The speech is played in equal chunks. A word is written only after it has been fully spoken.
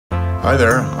Hi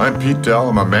there, I'm Pete Doell.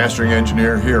 I'm a mastering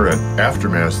engineer here at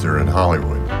Aftermaster in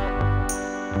Hollywood.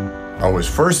 I was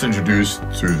first introduced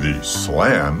to the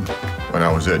SLAM when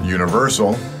I was at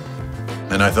Universal,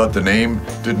 and I thought the name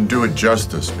didn't do it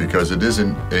justice because it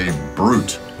isn't a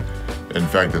brute. In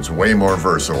fact, it's way more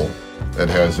versatile. It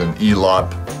has an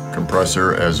ELOP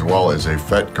compressor as well as a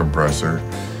FET compressor,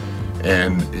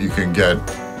 and you can get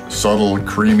subtle,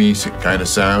 creamy kind of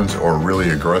sounds or really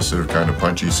aggressive kind of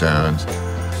punchy sounds.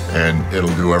 And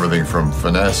it'll do everything from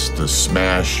finesse to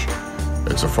smash.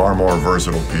 It's a far more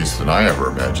versatile piece than I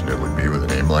ever imagined it would be with a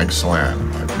name like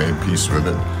SLAM. I've made peace with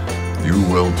it. You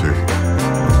will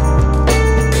too.